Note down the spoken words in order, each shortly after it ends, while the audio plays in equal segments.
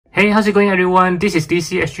Hey, how's it going everyone? This is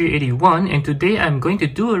DCSG81 and today I'm going to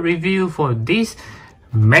do a review for this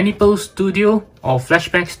Manipple Studio or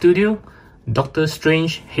Flashback Studio Doctor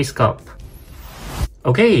Strange Head Sculpt.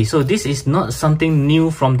 Okay, so this is not something new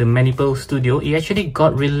from the Manipple Studio. It actually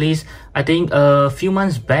got released I think a few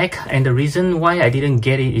months back, and the reason why I didn't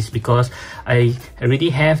get it is because I already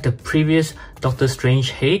have the previous Doctor Strange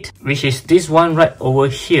head, which is this one right over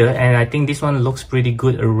here, and I think this one looks pretty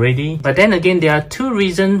good already. But then again, there are two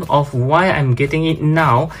reasons of why I'm getting it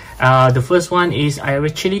now. The first one is I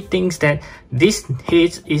actually think that this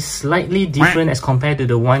head is slightly different as compared to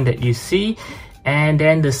the one that you see. And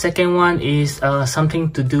then the second one is something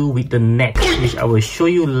to do with the neck, which I will show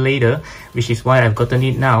you later, which is why I've gotten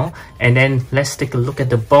it now. And then let's take a look at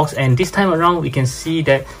the box, and this time around we can see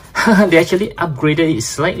that they actually upgraded it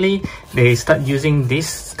slightly. They start using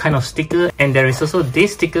this kind of sticker, and there is also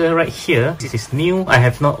this sticker right here. This is new. I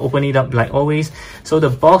have not opened it up like always. So the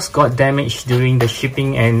box got damaged during the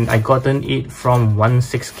shipping and I gotten it from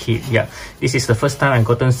 1/6 kit. Yeah, this is the first time I've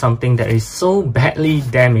gotten something that is so badly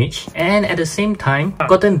damaged. And at the same time, I've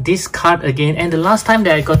gotten this card again, and the last time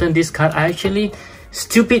that I gotten this card, I actually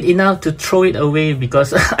stupid enough to throw it away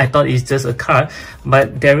because I thought it's just a card.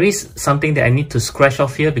 But there is something that I need to scratch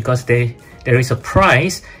off here because there is a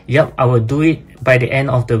price. Yep, I will do it by the end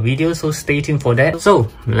of the video, so stay tuned for that. So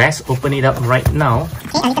let's open it up right now.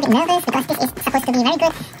 Okay, I'm a little bit nervous because this is supposed to be very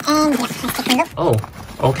good, and yeah, let's take a look. Oh,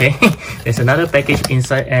 okay. There's another package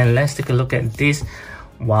inside, and let's take a look at this.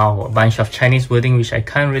 Wow, a bunch of Chinese wording which I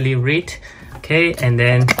can't really read. Okay, and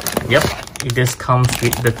then yep, it just comes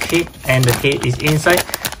with the cape, and the cape is inside.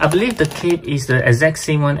 I believe the cape is the exact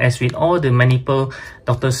same one as with all the Manipple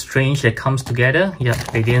Doctor Strange that comes together. Yeah,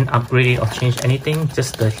 they didn't upgrade it or change anything,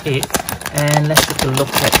 just the head. And let's take a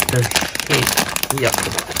look at the head. Yeah.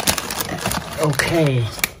 Okay.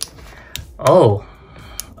 Oh.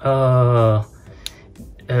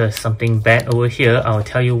 Something bad over here. I'll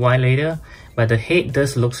tell you why later. But the head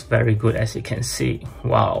does looks very good, as you can see.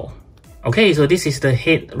 Wow. Okay, so this is the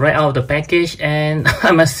head right out of the package, and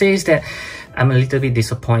I must say that I'm a little bit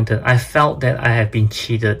disappointed. I felt that I have been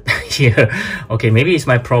cheated here. Okay, maybe it's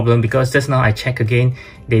my problem because just now I checked again,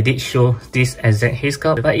 they did show this exact head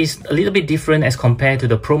sculpt, but it's a little bit different as compared to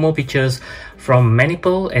the promo pictures from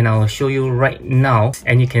Manipple, and I'll show you right now.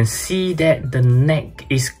 And you can see that the neck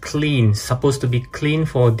is clean, supposed to be clean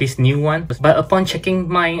for this new one. But upon checking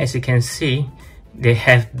mine, as you can see, they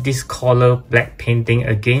have this color black painting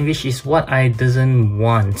again, which is what I doesn't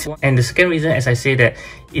want. And the second reason, as I say, that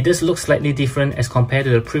it does look slightly different as compared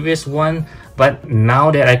to the previous one. But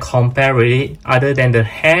now that I compare with it, other than the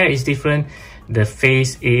hair is different, the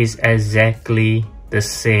face is exactly the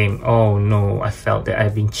same. Oh no, I felt that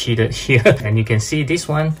I've been cheated here. And you can see this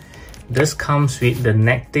one, this comes with the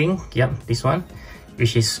neck thing. Yep, this one,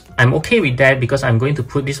 which is, I'm okay with that because I'm going to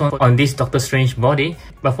put this one on this Doctor Strange body.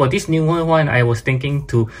 But for this newer one, I was thinking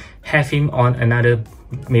to have him on another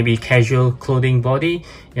maybe casual clothing body.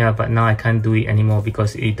 Yeah, but now I can't do it anymore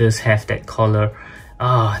because it does have that collar.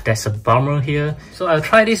 That's a bummer here. So I'll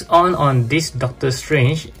try this on this Doctor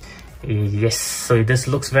Strange. Yes, so it just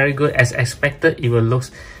looks very good. As expected, it will look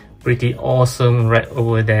pretty awesome right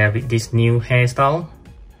over there with this new hairstyle.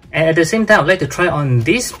 And at the same time, I'd like to try on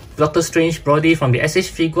this Doctor Strange body from the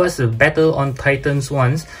SH Figuarts, the Battle on Titans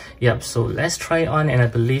ones. Yep, so let's try it on, and I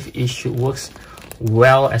believe it should work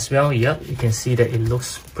well as well. Yep, you can see that it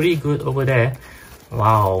looks pretty good over there.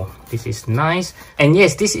 Wow, this is nice. And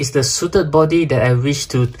yes, this is the suited body that I wish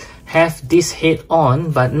to have this head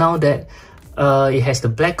on, but now that it has the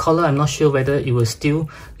black color, I'm not sure whether it will still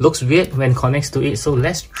looks weird when connects to it. So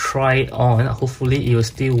let's try it on. Hopefully it will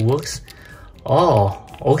still works. Oh,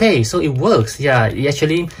 okay, so it works. Yeah, it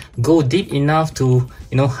actually go deep enough to,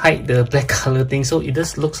 you know, hide the black color thing. So it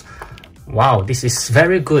just looks, wow, this is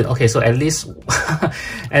very good. Okay, so at least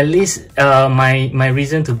at least my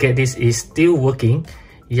reason to get this is still working.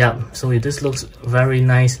 Yeah, so it just looks very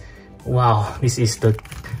nice. Wow, this is the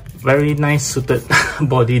very nice suited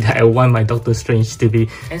body that I want my Doctor Strange to be.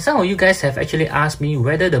 And some of you guys have actually asked me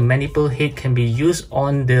whether the Manipple head can be used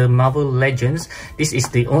on the Marvel Legends. This is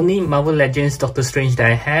the only Marvel Legends Doctor Strange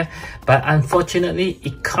that I have, but unfortunately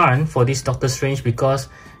it can't for this Doctor Strange because,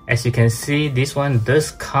 as you can see, this one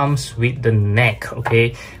does comes with the neck.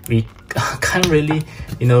 Okay, we can't really,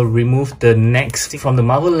 you know, remove the necks from the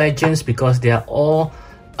Marvel Legends because they are all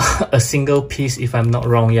a single piece, if I'm not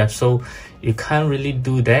wrong. Yeah, so you can't really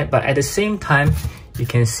do that. But at the same time, you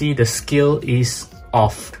can see the scale is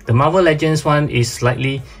off. The Marvel Legends one is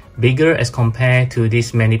slightly bigger as compared to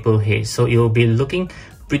this Manipple head, so it will be looking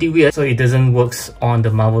pretty weird, so it doesn't work on the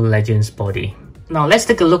Marvel Legends body. Now let's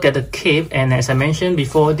take a look at the cape, and as I mentioned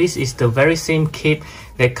before, this is the very same cape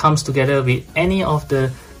that comes together with any of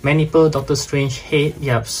the Manipple Doctor Strange head.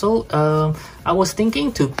 Yeah, so I was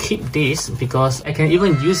thinking to keep this because I can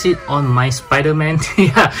even use it on my Spider-Man.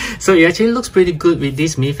 Yeah, so it actually looks pretty good with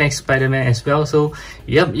this Mifex Spider-Man as well. So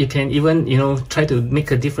yep, you can even, you know, try to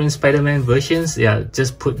make a different Spider-Man versions. Yeah,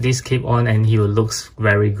 just put this cape on and he will look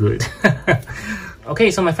very good.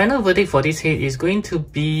 Okay, so my final verdict for this head is going to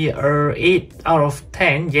be 8 out of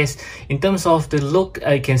 10. Yes, in terms of the look,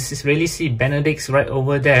 I can really see Benedict's right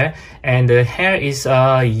over there, and the hair is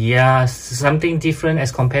yeah, something different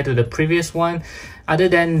as compared to the previous one. Other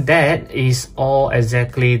than that, is all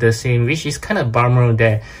exactly the same, which is kind of bummer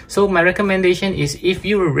there. So my recommendation is, if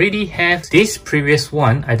you already have this previous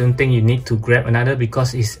one, I don't think you need to grab another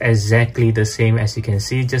because it's exactly the same. As you can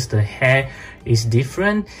see, just the hair is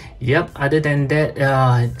different. Yep, other than that,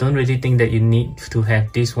 I don't really think that you need to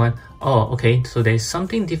have this one. Oh, okay, so there's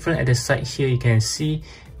something different at the side here. You can see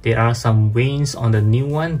there are some veins on the new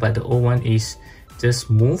one, but the old one is just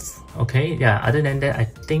smooth. Okay, yeah, other than that, I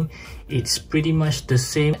think it's pretty much the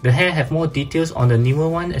same. The hair have more details on the newer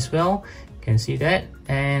one as well. You can see that.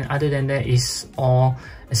 And other than that, it's all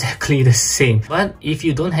exactly the same. But if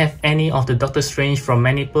you don't have any of the Doctor Strange from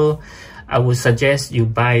Manipple, I would suggest you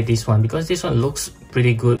buy this one because this one looks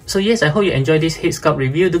pretty good. So yes, I hope you enjoyed this head sculpt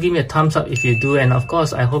review. Do give me a thumbs up if you do, and of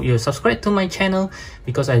course I hope you subscribe to my channel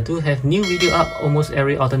because I do have new video up almost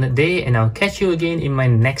every alternate day, and I'll catch you again in my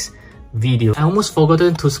next video. I almost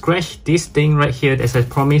forgotten to scratch this thing right here. As I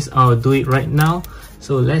promised, I'll do it right now.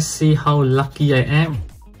 So let's see how lucky I am.